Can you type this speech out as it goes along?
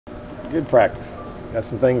Good practice. Got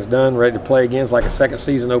some things done, ready to play again. It's like a second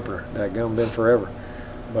season opener. That gum been forever.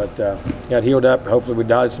 But got healed up. Hopefully we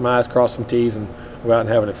dotted some I's, crossed some T's, and go out and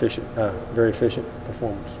have an efficient, very efficient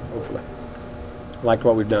performance, hopefully. Liked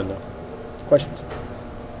what we've done, though. Questions?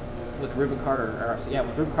 With Ruben Carter,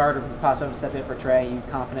 with Ruben Carter possibly step in for Trey, you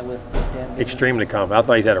confident with him? Extremely confident. I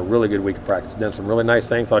thought he's had a really good week of practice. Done some really nice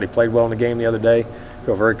things. Thought he played well in the game the other day.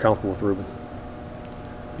 Feel very comfortable with Ruben.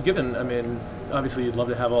 Given, I mean, obviously you'd love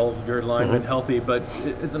to have all of your linemen healthy, but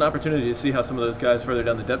it's an opportunity to see how some of those guys further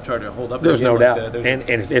down the depth chart hold up. There's no doubt. And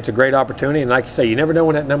it's a great opportunity. And like you say, you never know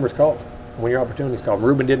when that number's called, when your opportunity's called.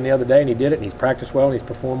 Ruben did it the other day, and he did it, and he's practiced well, and he's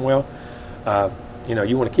performed well. You know,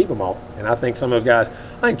 you want to keep them all. And I think some of those guys,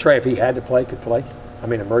 I think Trey, if he had to play, could play. I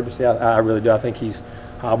mean, emergency, I really do. I think he's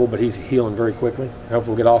hobbled, but he's healing very quickly. Hopefully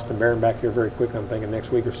we'll get Austin Barron back here very quickly, I'm thinking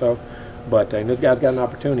next week or so. But and those guys got an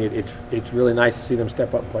opportunity. It's really nice to see them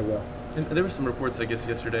step up and play well. And there were some reports, I guess,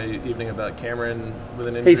 yesterday evening about Cameron with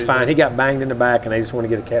an injury. He's fine. He got banged in the back, and they just want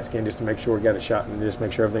to get a CAT scan just to make sure he got a shot and just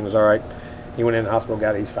make sure everything was all right. He went in the hospital,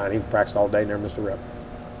 got it. He's fine. He practiced all day, never missed a rep.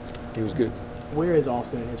 He was good. Where is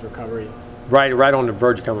Austin in his recovery? Right on the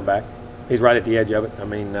verge of coming back. He's right at the edge of it. I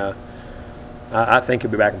mean, I think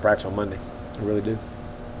he'll be back in practice on Monday. I really do.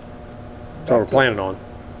 That's what we're planning on.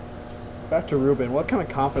 Back to Ruben, what kind of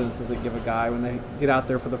confidence does it give a guy when they get out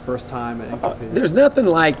there for the first time? And there's nothing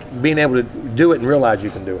like being able to do it and realize you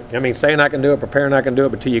can do it. I mean, saying I can do it, preparing I can do it,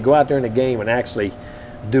 but till you go out there in the game and actually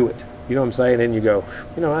do it. You know what I'm saying? And then you go,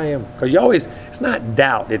 you know, I am. Because you always, it's not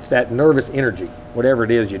doubt, it's that nervous energy, whatever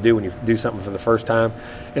it is you do when you do something for the first time.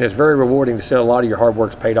 And it's very rewarding to see a lot of your hard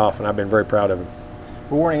work's paid off, and I've been very proud of it.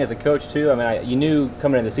 Rewarding as a coach, too. I mean, you knew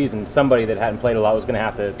coming into the season somebody that hadn't played a lot was going to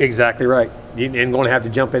have to. Exactly right. And going to have to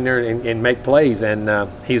jump in there and make plays, and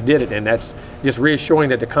he's did it. And that's just reassuring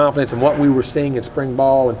that the confidence in what we were seeing in spring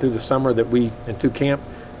ball and through the summer and through camp,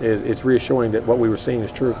 it's reassuring that what we were seeing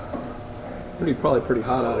is true. Probably pretty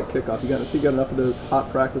hot out of kickoff. You got enough of those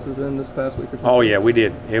hot practices in this past week or so? Oh yeah, we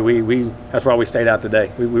did. Yeah, we that's why we stayed out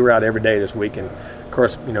today. We were out every day this week, and of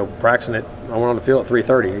course, you know, practicing it. I went on the field at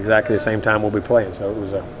 3:30, exactly the same time we'll be playing. So it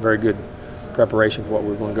was a very good preparation for what we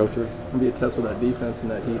were going to go through. It'll be a test with that defense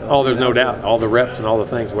and that heat. Oh, there's no doubt. All the reps and all the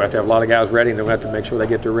things. We have to have a lot of guys ready, and then we have to make sure they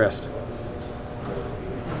get their rest.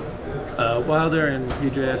 Wilder and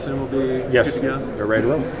PJ, I assume, will be yes, good to go? They're ready to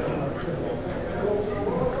roll.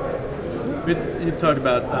 You talked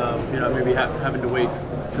about you know, maybe having to wait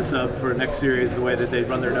to sub for next series the way that they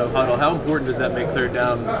run their no huddle. How important does that make third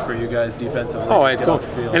down for you guys defensively? Oh, it's cool.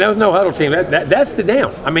 And those no huddle team, that's the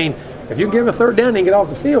down. I mean, if you give a third down and get off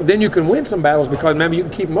the field, then you can win some battles because maybe you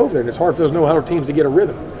can keep them over there. And it's hard for those no huddle teams to get a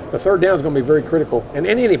rhythm. The third down is going to be very critical, and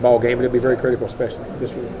in any ball game, it'll be very critical, especially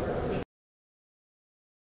this week.